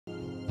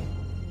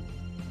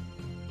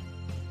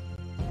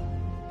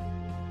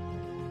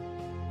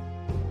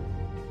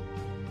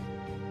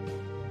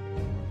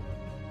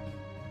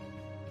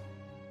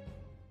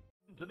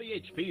To the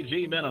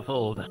HPG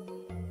Manifold.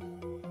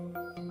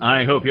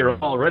 I hope you're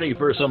all ready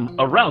for some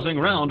arousing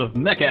round of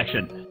mech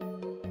action.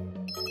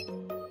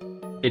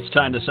 It's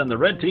time to send the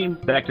red team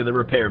back to the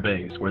repair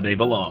bays where they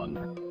belong.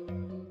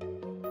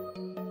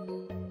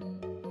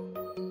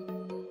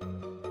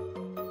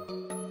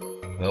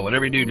 Well,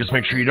 whatever you do, just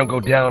make sure you don't go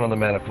down on the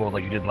manifold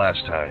like you did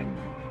last time.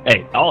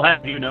 Hey, I'll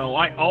have you know,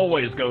 I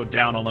always go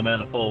down on the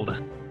manifold.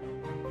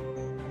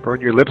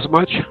 Burn your lips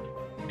much?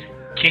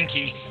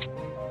 Kinky.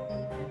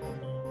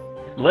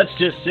 Let's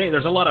just say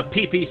there's a lot of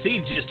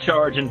PPC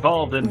discharge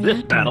involved in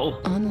this battle.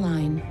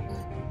 Online.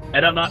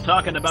 And I'm not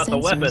talking about the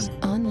weapon.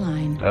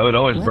 Online. Oh, it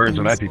always burns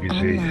on Weapons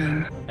IPPC.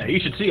 online. You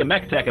should see a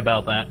mech tech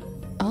about that.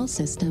 All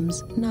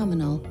systems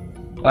nominal.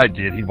 I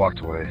did. He walked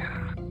away.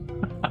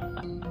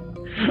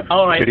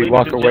 All right, Did he ladies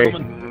walk and away?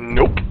 gentlemen.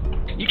 Nope.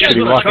 You guys Did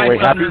he want to walk try away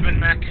something? happy? Urban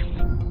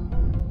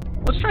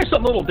Mech. Let's try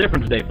something a little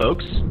different today,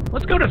 folks.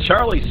 Let's go to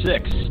Charlie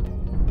 6.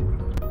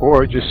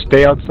 Or just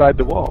stay outside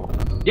the wall.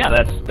 Yeah,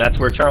 that's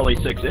where Charlie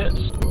 6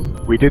 is.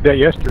 We did that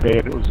yesterday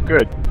and it was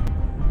good.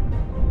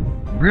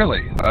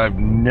 Really? I've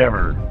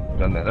never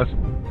done that.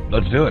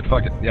 Let's do it.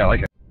 Fuck it. Yeah, I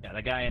like it. Yeah,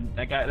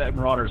 that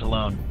Marauder's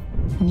alone.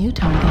 New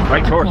target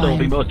Right torso will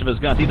be acquired. most of his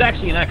guns. He's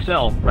actually an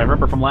XL. I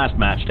remember from last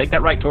match. Take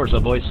that right torso,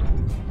 boys.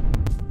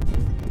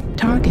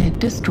 Target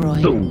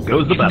destroyed. Boom,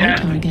 goes the New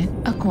battle. target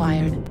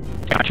acquired.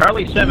 Yeah,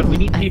 Charlie 7, we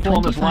need At people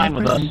on this line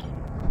with us.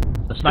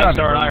 25%. The Snipe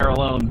Star and I are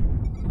alone.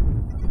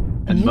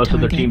 And New most of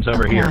their target team's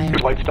over here.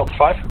 acquired. Lights Delta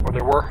 5, or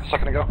there were a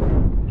second ago.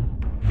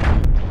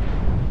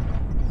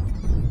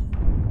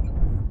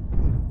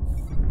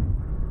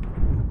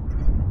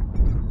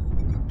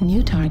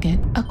 New target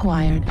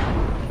acquired.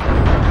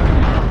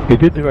 They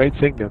did the right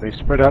thing though. They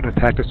spread out and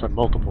attacked us on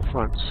multiple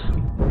fronts.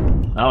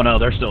 Oh no,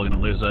 they're still going to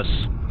lose us.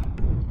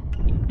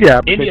 Yeah,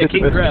 but India, they did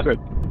King the best Crab. they could.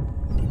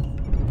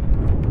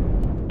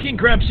 King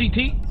Crab CT.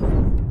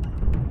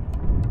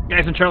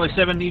 Guys in Charlie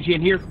 7 need you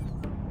in here.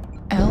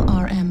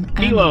 LRM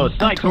Kilo, ammo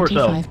side at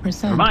torso.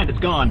 25%. Never mind, it's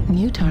gone.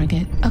 New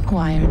target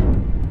acquired.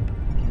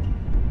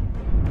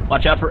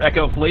 Watch out for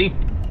Echo Flea.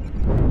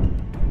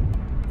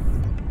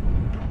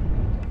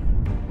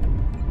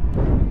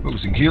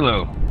 Boosting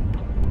Kilo.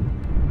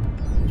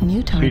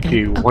 New target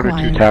CT, one or two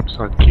acquired. taps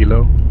on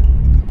Kilo.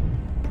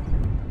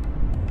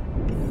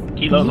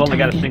 Kilo's New only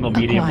got a target single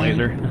medium acquired.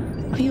 laser.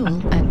 Fuel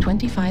at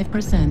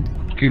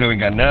 25%. Kilo ain't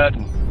got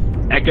nothing.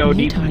 Echo New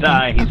needs to target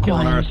die. He's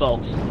killing our acquired.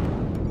 assaults.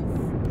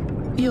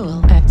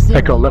 Fuel at 0%.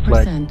 Echo left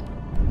leg.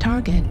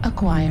 Target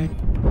acquired.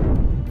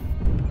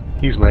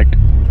 He's legged.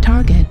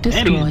 Target And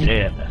destroyed. he's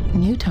dead.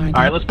 New target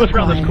Alright, let's push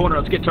around this acquired. corner.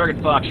 Let's get target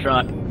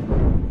Foxtrot.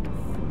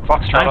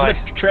 Foxtrot Time I.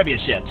 for the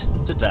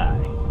Trebuchet to die.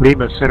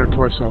 Lima, center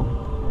torso.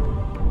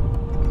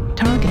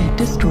 Target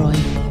destroyed.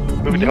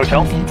 Moving to New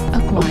hotel. target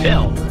acquired.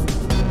 Hotel.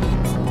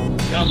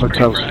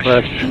 Hotel's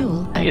fresh.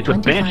 Fuel Hey, at it's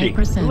with Banshee.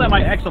 25%. Let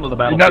my X onto the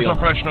Not so battlefield.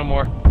 fresh no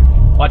more.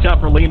 Watch out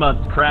for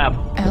Lima Crab.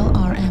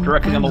 LRM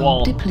Directly on the ammo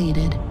wall.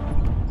 depleted.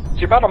 Does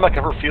your battle mech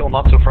ever feel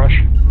not so fresh?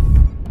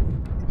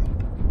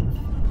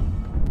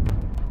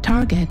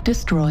 Target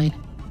destroyed.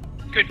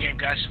 Good game,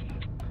 guys.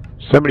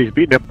 Somebody's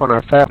beating up on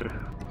our fat.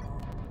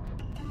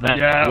 That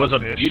Yeah, was a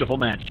fish. beautiful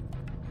match.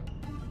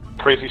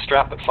 Crazy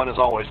strap, but fun as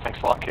always. Thanks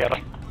a lot, Cat.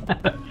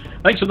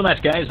 Thanks for the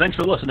match, guys. Thanks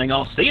for listening.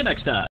 I'll see you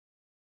next time.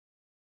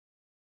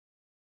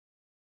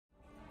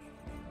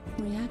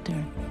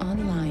 Reactor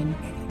online.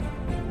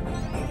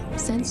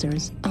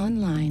 Sensors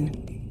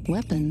online.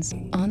 Weapons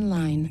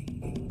online.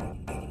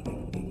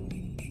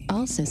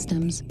 All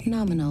systems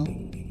nominal.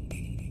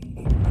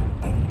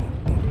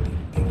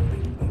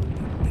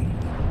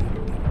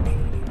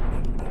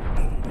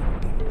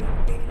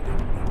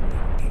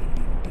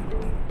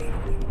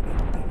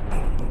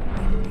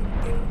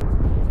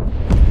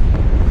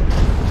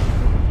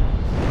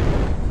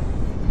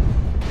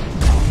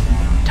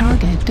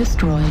 Target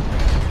destroyed.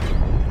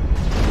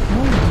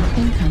 Warning,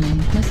 incoming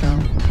missile.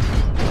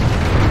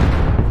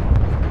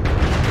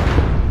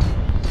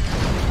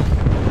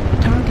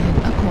 Target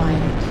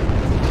acquired.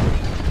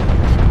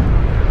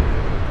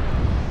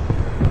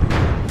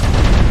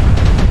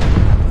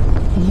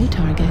 New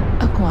target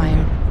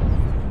acquired.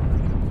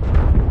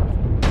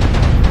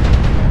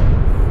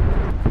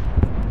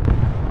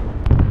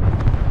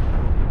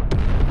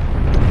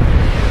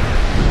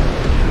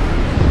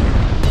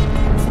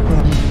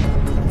 Destroyed.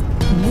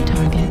 New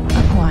target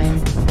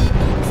acquired.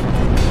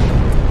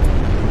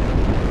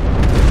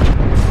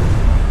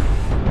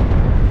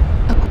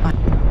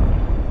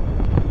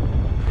 Acquired.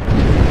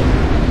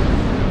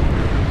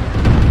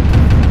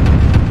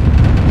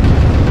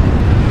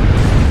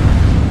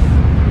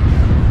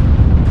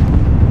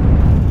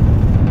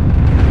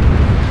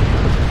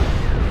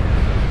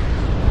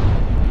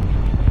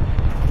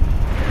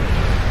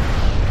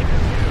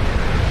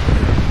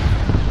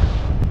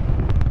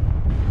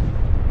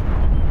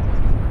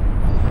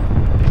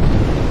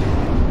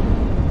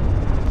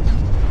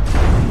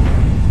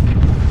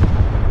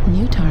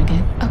 New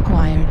target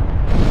acquired.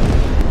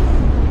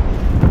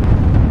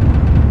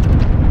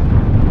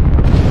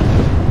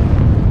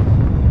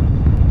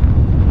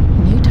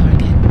 New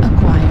target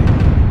acquired.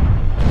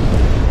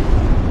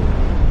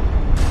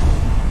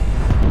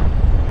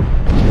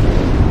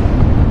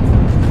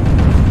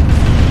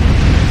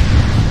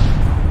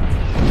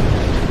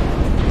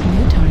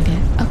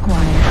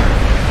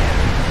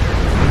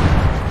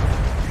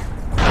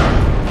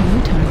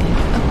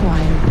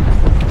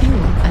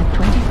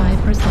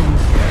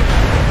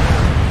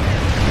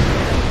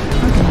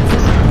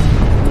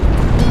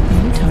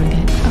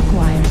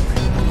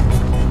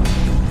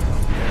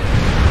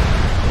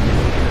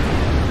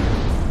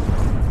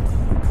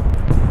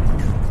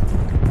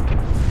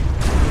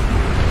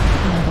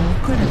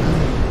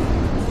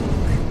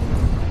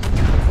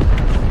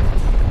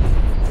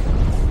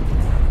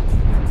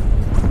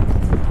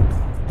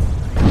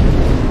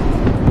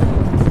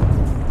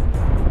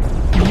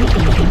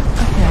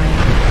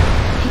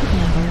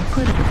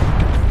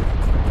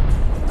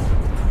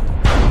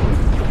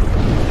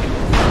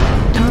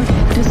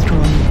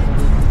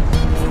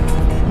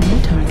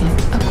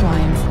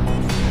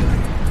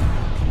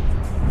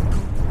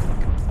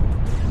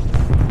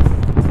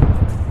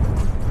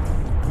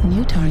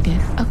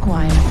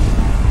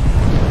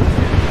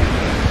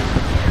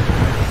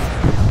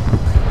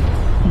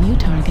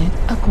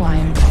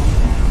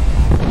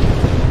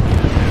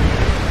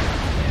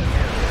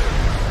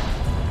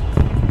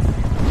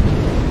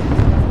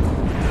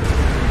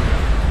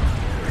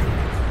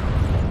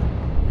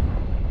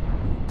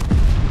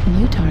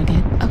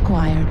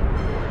 acquired.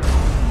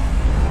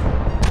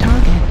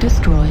 Target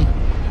destroyed.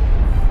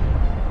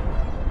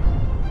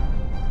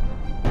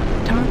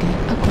 Target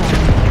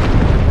acquired.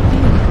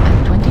 Fuel at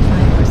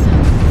 25%.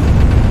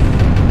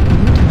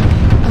 New target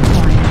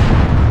acquired.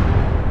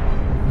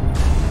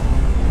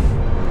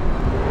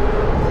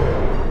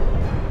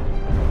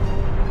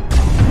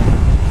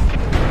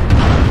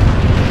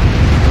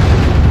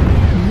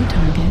 New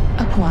target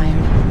acquired.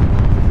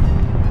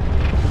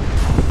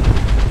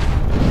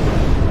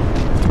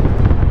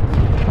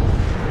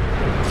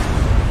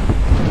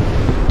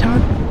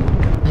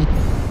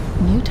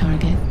 New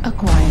target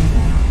acquired.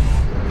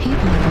 Heat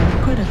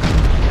level critical.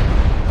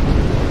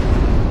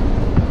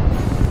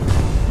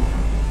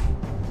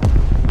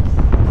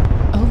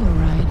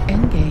 Override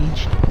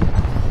engaged.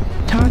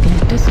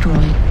 Target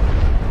destroyed.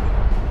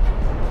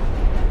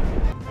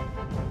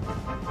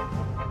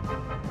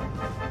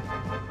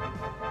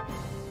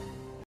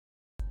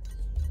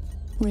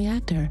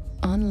 Reactor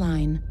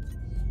online.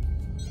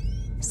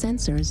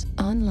 Sensors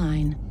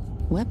online.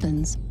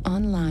 Weapons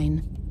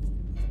online.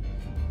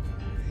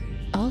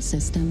 All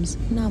systems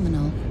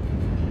nominal.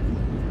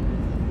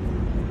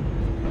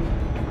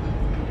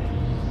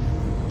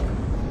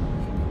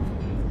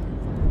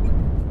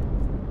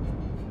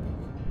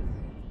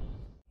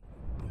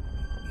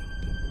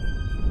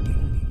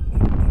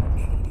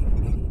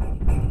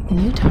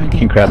 New target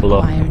King crab below.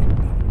 acquired.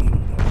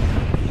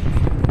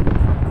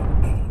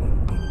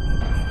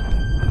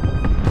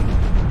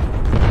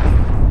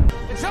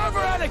 It's over,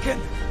 Anakin!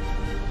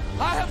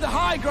 I have the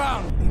high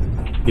ground!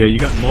 Yeah, you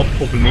got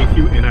multiple beneath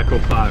you in Echo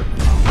 5.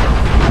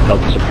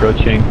 Delta's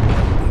approaching.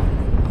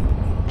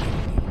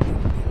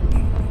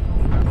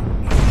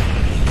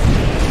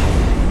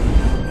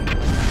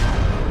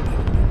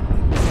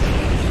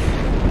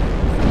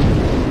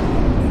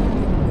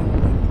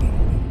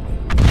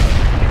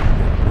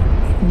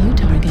 New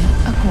target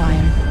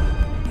acquired.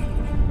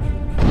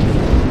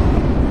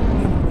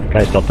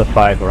 Guys, Delta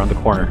 5 around the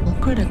corner.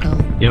 Critical.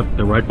 Yep,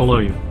 they're right below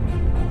you.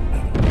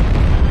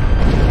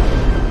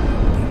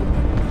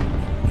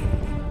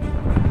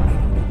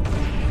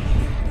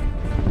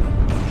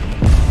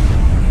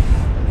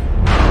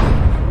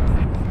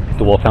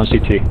 The Wolf found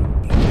CT.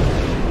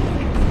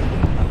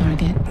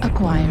 Target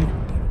acquired.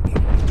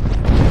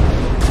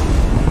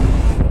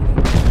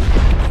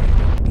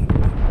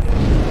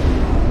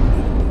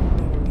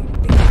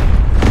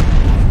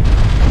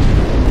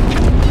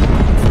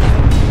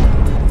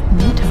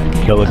 New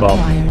target Kill the ball.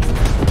 acquired.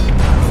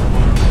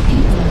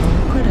 Heat level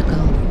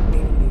critical.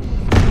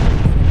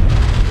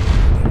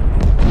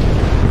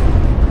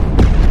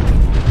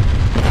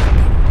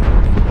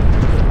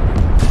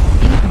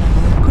 Heat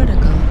level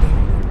critical.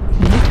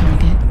 New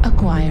target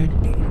acquired.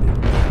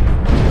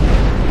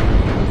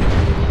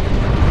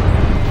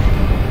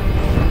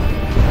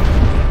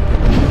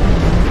 Heat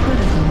level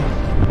critical.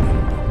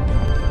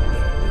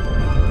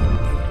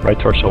 Right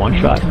torso, one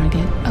New shot.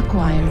 target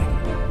acquired.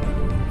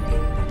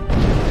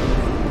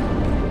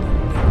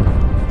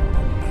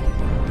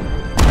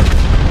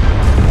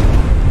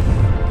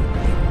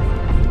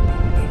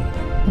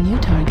 New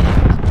target.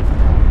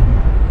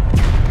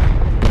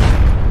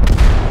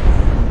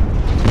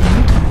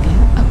 New target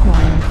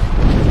acquired.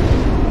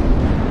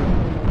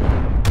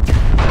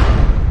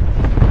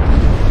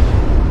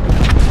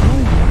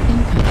 Warrior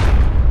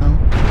income.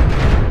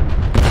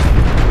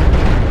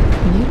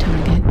 New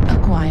target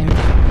acquired.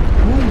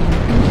 Warrior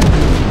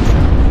income.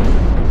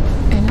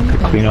 Enemy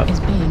Clean up. base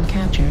is being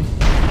captured.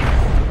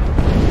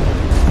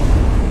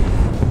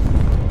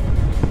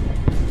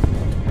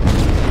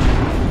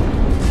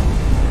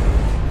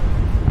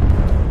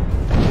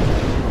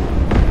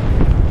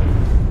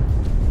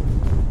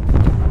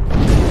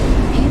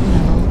 Heat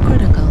level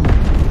critical.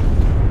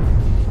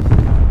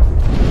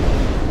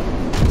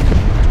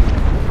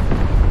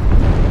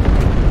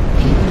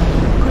 Heat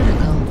level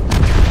critical.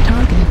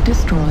 Target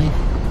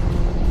destroyed.